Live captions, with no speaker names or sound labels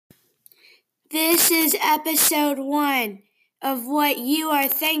This is episode 1 of What You Are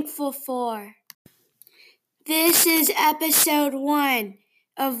Thankful For. This is episode 1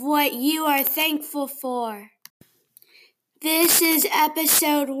 of What You Are Thankful For. This is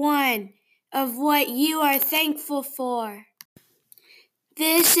episode 1 of What You Are Thankful For.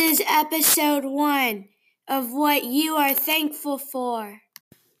 This is episode 1 of What You Are Thankful For.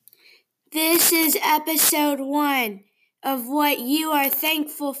 This is episode 1 of What You Are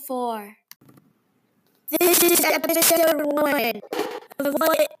Thankful For. This is episode 1 of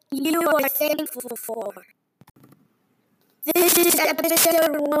What You Are Thankful For. This is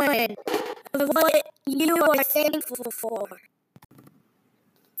episode 1 of What You Are Thankful For.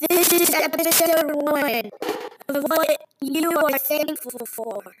 This is episode 1 of What You Are Thankful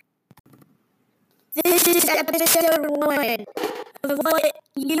For. This is episode 1 of What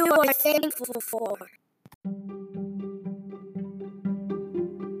You Are Thankful For.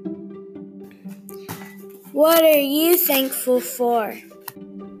 What are you thankful for?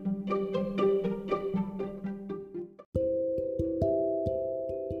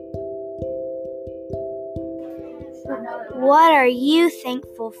 What are you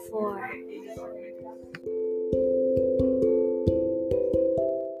thankful for?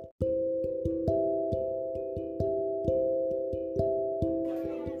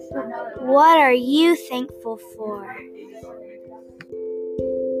 What are you thankful for?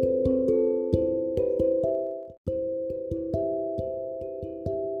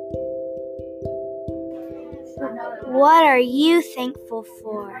 What are you thankful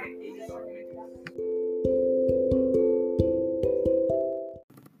for?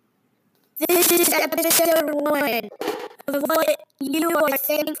 This is episode 1 of What You Are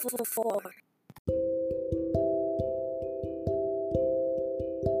Thankful For.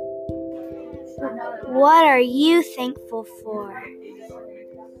 What are you thankful for?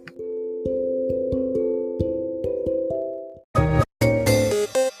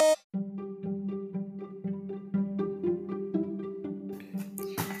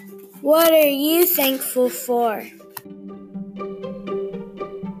 What are you thankful for?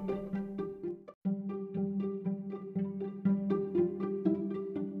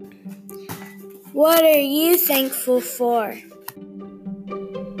 What are you thankful for?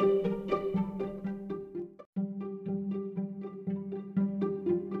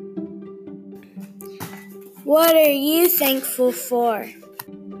 What are you thankful for?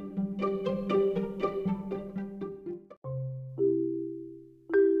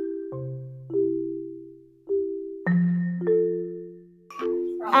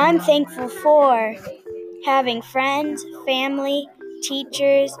 I'm thankful for having friends, family,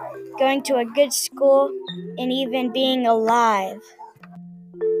 teachers, going to a good school, and even being alive.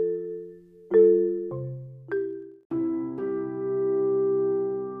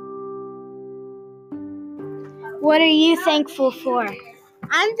 What are you thankful for?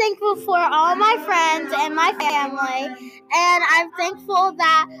 I'm thankful for all my friends and my family, and I'm thankful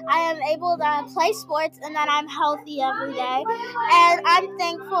that I am able to play sports and that I'm healthy every day. And I'm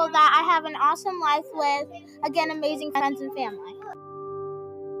thankful that I have an awesome life with, again, amazing friends and family.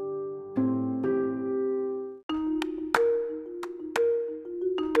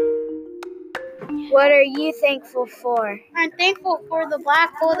 What are you thankful for? I'm thankful for the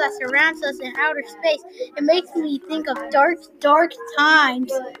black hole that surrounds us in outer space. It makes me think of dark, dark times.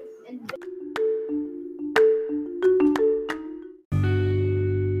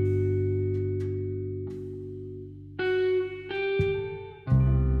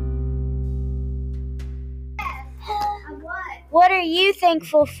 What are you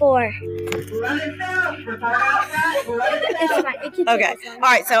thankful for? Okay. All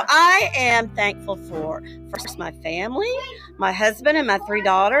right. So I am thankful for first my family, my husband, and my 3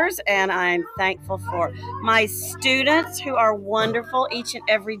 daughters. And I'm thankful for my students who are wonderful each and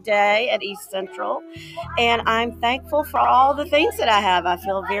every day at East Central. And I'm thankful for all the things that I have. I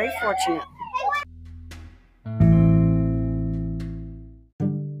feel very fortunate.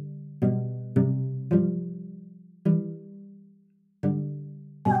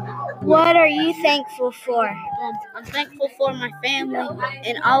 What are you thankful for? I'm thankful for my family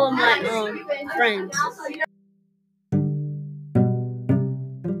and all of my friends.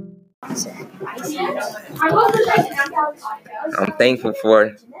 I'm thankful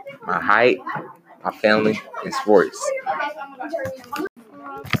for my height, my family, and sports.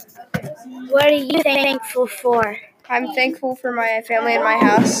 What are you thankful for? I'm thankful for my family and my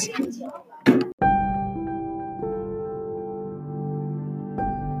house.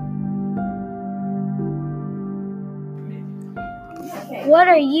 What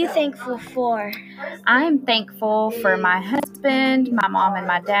are you thankful for? I'm thankful for my husband, my mom and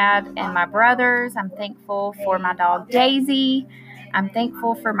my dad, and my brothers. I'm thankful for my dog Daisy. I'm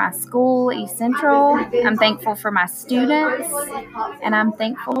thankful for my school, East Central. I'm thankful for my students. And I'm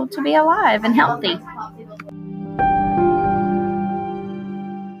thankful to be alive and healthy.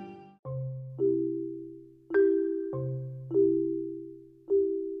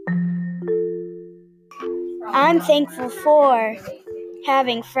 I'm thankful for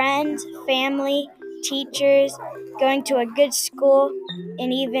having friends, family, teachers, going to a good school,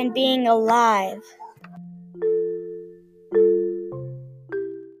 and even being alive.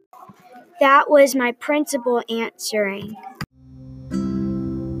 That was my principal answering.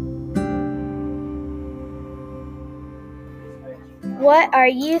 What are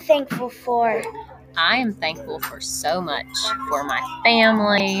you thankful for? I am thankful for so much, for my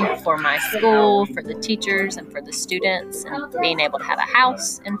family, for my school, for the teachers, and for the students, and being able to have a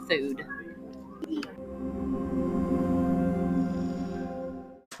house and food.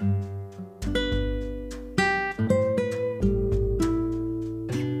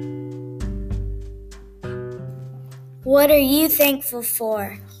 What are you thankful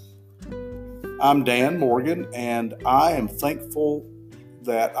for? I'm Dan Morgan, and I am thankful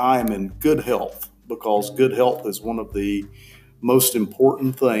that I am in good health, because good health is one of the most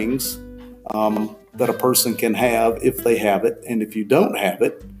important things that a person can have if they have it. And if you don't have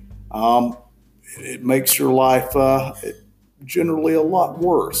it, it makes your life generally a lot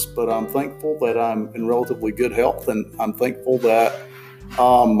worse. But I'm thankful that I'm in relatively good health, and I'm thankful that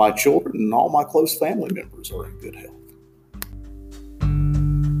my children and all my close family members are in good health.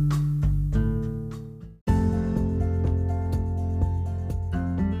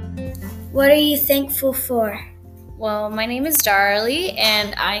 What are you thankful for? Well, my name is Darlie,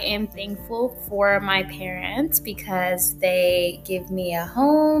 and I am thankful for my parents because they give me a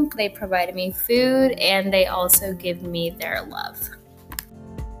home, they provide me food, and they also give me their love.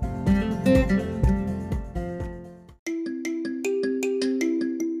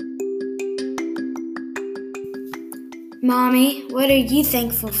 Mommy, what are you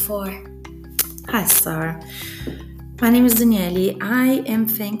thankful for? Hi, Sarah. My name is Daniele. I am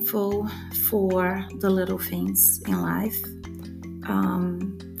thankful for the little things in life.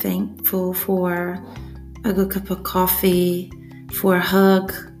 Thankful for a good cup of coffee, for a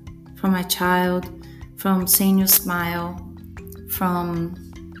hug from my child, from seeing you smile, from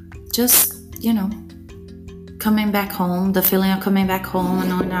just, coming back home, the feeling of coming back home and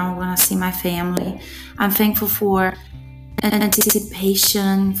knowing now I'm going to see my family. I'm thankful for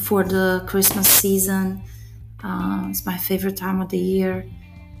anticipation for the Christmas season. It's my favorite time of the year,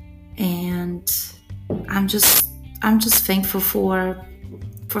 and I'm just thankful for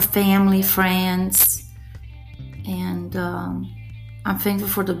family, friends, and I'm thankful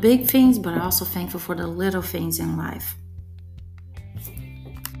for the big things, but I'm also thankful for the little things in life.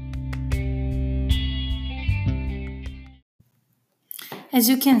 As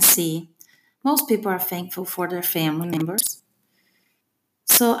you can see, most people are thankful for their family members.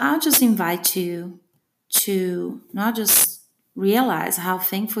 So I'll just invite you to not just realize how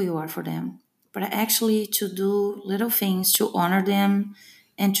thankful you are for them, but actually to do little things to honor them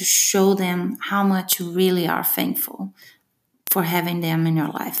and to show them how much you really are thankful for having them in your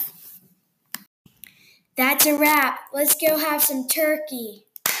life. That's a wrap. Let's go have some turkey.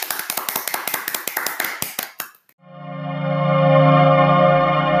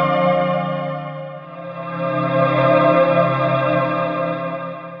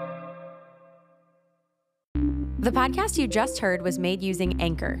 The podcast you just heard was made using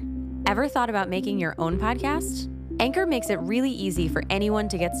Anchor. Ever thought about making your own podcast? Anchor makes it really easy for anyone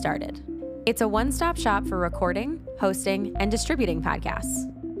to get started. It's a one-stop shop for recording, hosting, and distributing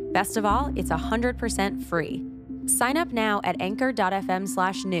podcasts. Best of all, it's 100% free. Sign up now at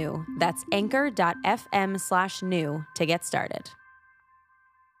anchor.fm/new. That's anchor.fm/new to get started.